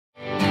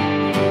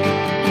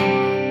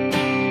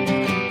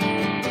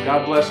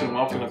God bless and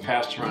welcome to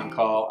Pastor on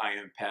Call. I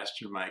am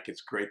Pastor Mike.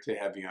 It's great to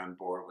have you on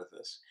board with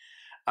us.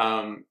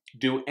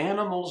 Do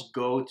animals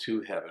go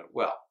to heaven?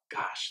 Well,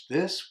 gosh,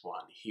 this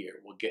one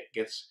here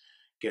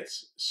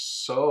gets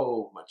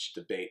so much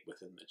debate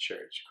within the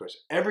church. Of course,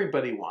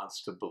 everybody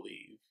wants to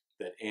believe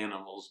that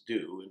animals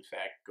do, in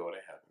fact, go to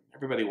heaven.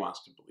 Everybody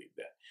wants to believe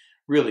that.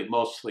 Really,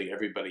 mostly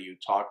everybody you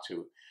talk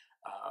to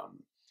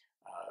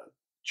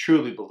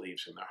truly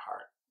believes in their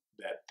heart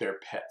that their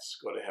pets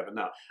go to heaven.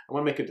 Now, I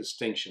want to make a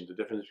distinction, the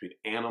difference between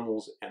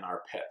animals and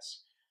our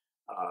pets.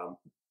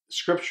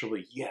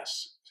 Scripturally,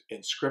 yes,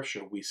 in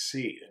Scripture we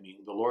see,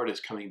 the Lord is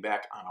coming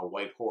back on a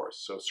white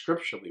horse. So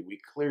scripturally, we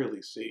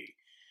clearly see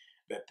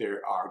that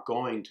there are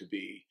going to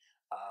be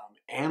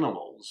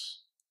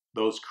animals,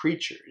 those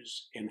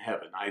creatures in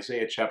heaven.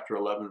 Isaiah chapter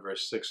 11,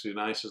 verse 6 through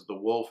 9 says, "The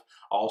wolf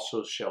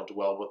also shall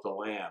dwell with the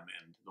lamb,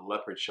 and the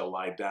leopard shall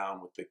lie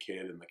down with the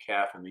kid, and the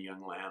calf and the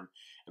young lamb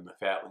and the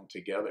fatling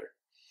together."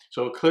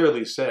 So it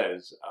clearly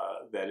says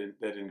that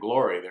in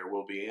glory there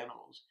will be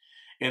animals.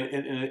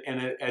 And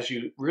as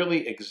you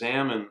really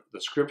examine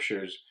the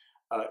scriptures,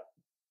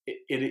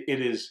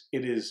 it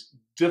is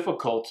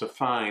difficult to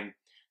find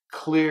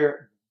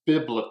clear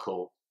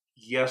biblical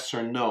yes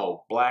or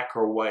no, black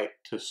or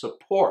white, to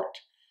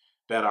support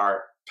that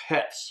our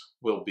pets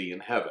will be in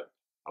heaven.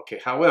 Okay,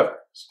 however,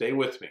 stay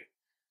with me.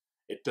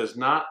 It does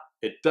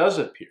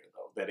appear,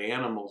 though, that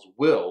animals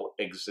will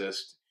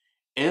exist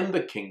in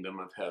the kingdom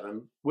of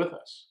heaven with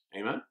us.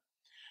 Amen?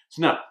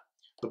 So now,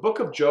 the book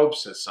of Job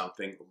says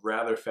something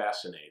rather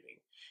fascinating.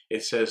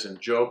 It says in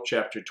Job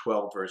chapter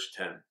 12, verse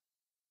 10,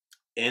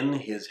 "In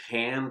his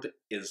hand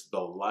is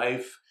the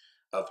life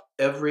of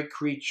every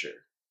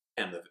creature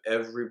and of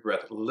every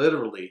breath,"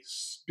 literally,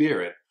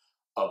 spirit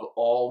of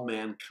all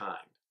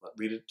mankind. I'll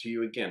read it to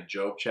you again.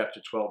 Job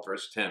chapter 12,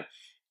 verse 10.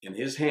 "In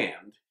his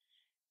hand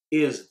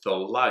is the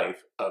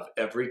life of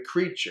every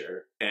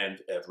creature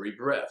and every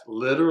breath."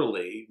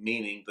 Literally,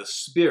 meaning the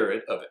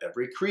spirit of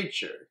every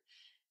creature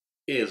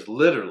is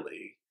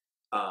literally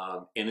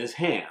in his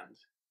hand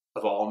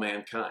of all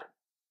mankind.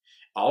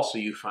 Also,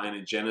 you find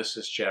in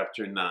Genesis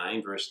chapter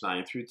 9, verse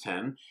 9 through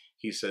 10,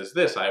 he says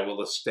this, "I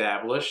will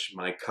establish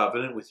my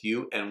covenant with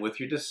you and with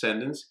your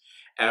descendants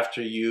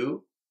after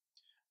you,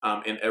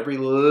 and every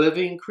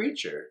living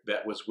creature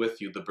that was with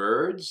you, the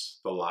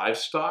birds, the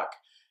livestock,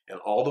 and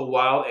all the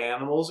wild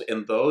animals,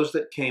 and those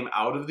that came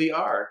out of the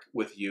ark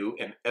with you,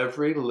 and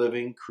every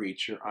living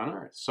creature on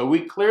earth." So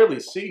we clearly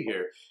see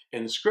here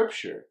in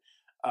Scripture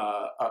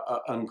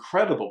an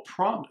incredible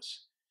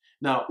promise.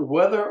 Now,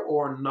 whether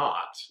or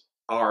not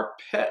our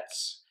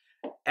pets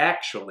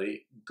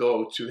actually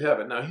go to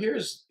heaven. Now,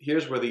 here's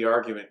where the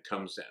argument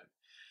comes in.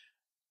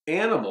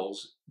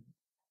 Animals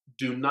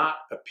do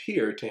not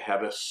appear to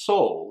have a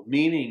soul,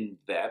 meaning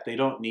that they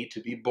don't need to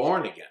be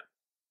born again.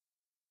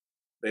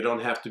 They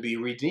don't have to be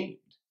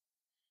redeemed.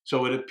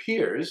 So it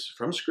appears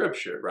from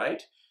Scripture,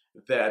 right,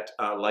 that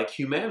like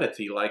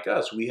humanity, like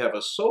us, we have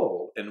a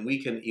soul and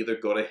we can either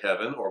go to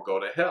heaven or go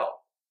to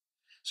hell.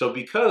 So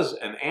because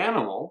an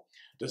animal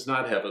does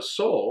not have a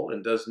soul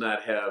and does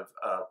not have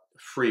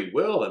free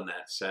will in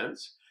that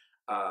sense,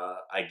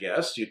 I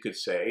guess you could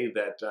say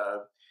that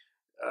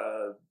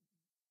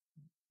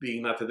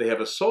being not that they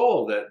have a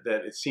soul, that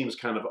it seems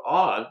kind of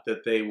odd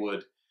that they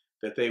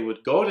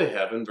would go to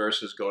heaven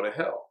versus go to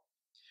hell.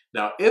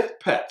 Now, if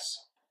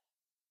pets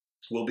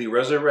will be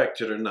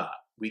resurrected or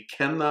not, we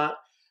cannot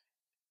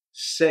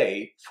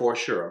say for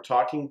sure. I'm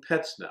talking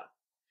pets now.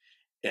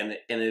 And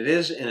it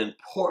is an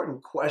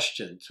important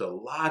question to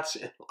lots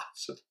and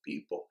lots of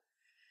people.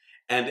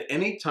 And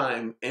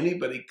anytime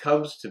anybody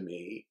comes to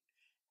me,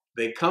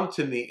 they come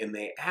to me and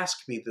they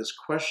ask me this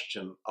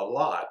question a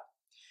lot.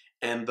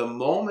 And the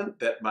moment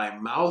that my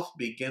mouth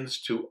begins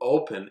to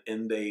open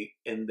and they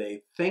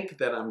think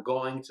that I'm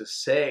going to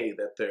say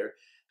that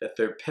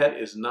their pet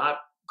is not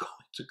going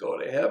to go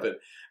to heaven,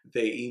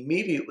 they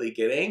immediately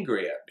get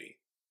angry at me.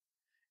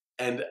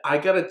 And I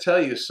got to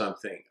tell you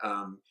something.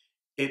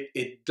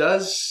 It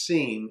does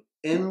seem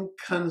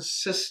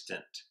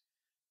inconsistent,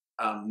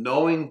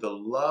 knowing the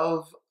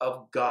love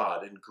of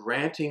God and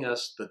granting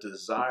us the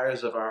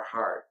desires of our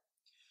heart,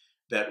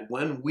 that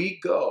when we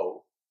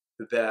go,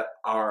 that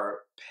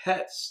our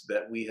pets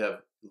that we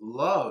have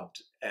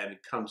loved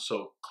and come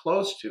so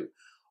close to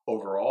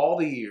over all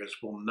the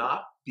years will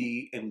not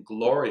be in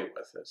glory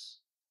with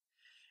us.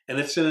 And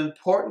it's an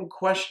important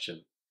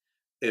question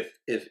if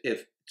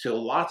to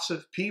lots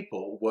of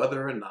people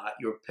whether or not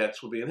your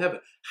pets will be in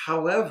heaven.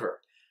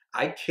 However,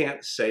 I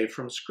can't say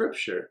from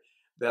Scripture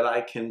that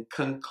I can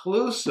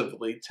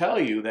conclusively tell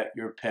you that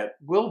your pet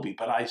will be,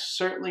 but I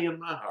certainly in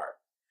my heart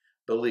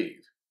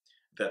believe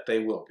that they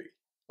will be.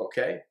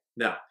 Okay?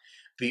 Now,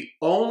 the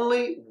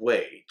only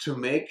way to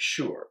make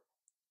sure,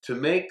 to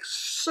make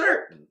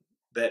certain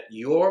that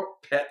your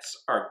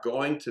pets are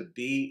going to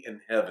be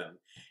in heaven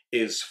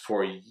is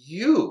for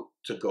you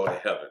to go to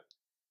heaven,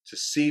 to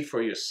see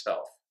for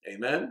yourself.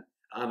 Amen?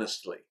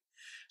 Honestly.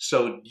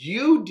 So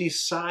you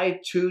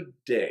decide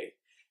today,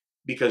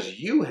 because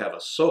you have a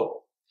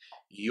soul,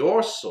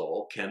 Your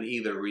soul can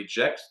either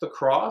reject the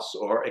cross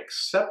or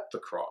accept the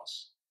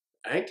cross,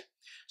 right?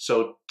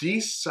 So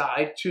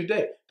decide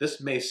today.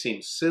 This may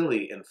seem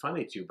silly and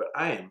funny to you, but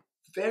I am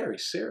very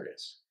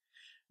serious.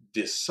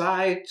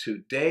 Decide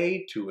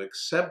today to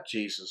accept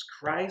Jesus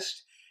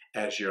Christ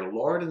as your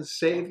Lord and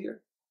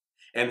Savior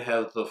and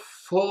have the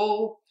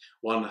full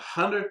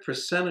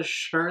 100%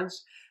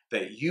 assurance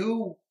that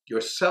you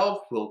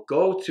yourself will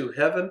go to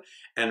heaven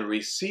and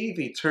receive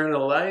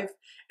eternal life.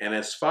 And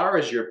as far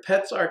as your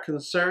pets are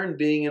concerned,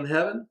 being in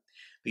heaven,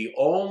 the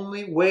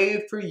only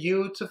way for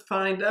you to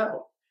find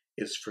out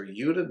is for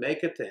you to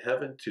make it to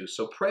heaven too.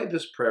 So pray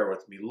this prayer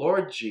with me.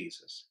 Lord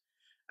Jesus,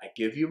 I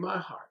give you my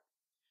heart.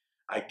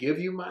 I give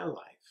you my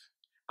life.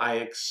 I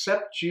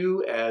accept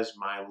you as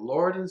my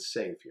Lord and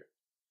Savior.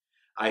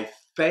 I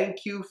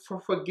thank you for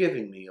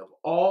forgiving me of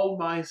all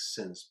my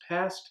sins,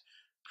 past,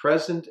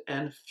 present,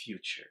 and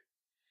future.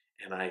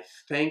 And I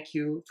thank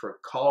you for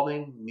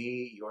calling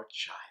me your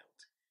child.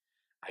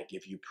 I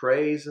give you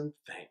praise and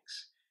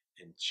thanks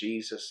in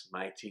Jesus'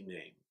 mighty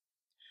name.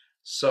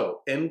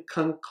 So, in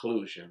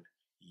conclusion,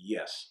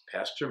 yes,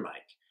 Pastor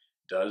Mike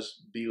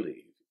does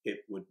believe it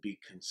would be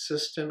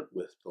consistent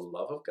with the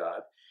love of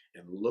God,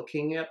 and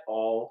looking at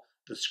all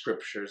the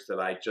scriptures that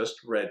I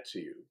just read to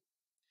you,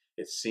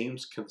 it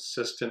seems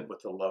consistent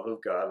with the love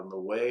of God and the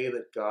way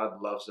that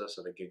God loves us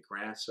and again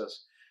grants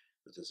us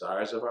the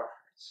desires of our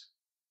hearts,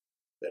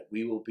 that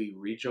we will be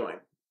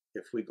rejoined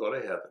if we go to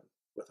heaven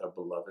with our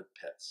beloved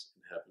pets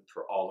in heaven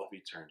for all of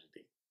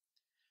eternity.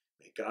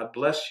 May God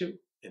bless you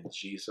in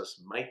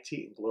Jesus'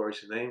 mighty and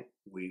glorious name.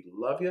 We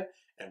love you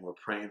and we're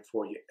praying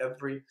for you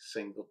every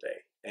single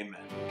day.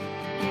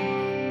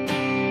 Amen.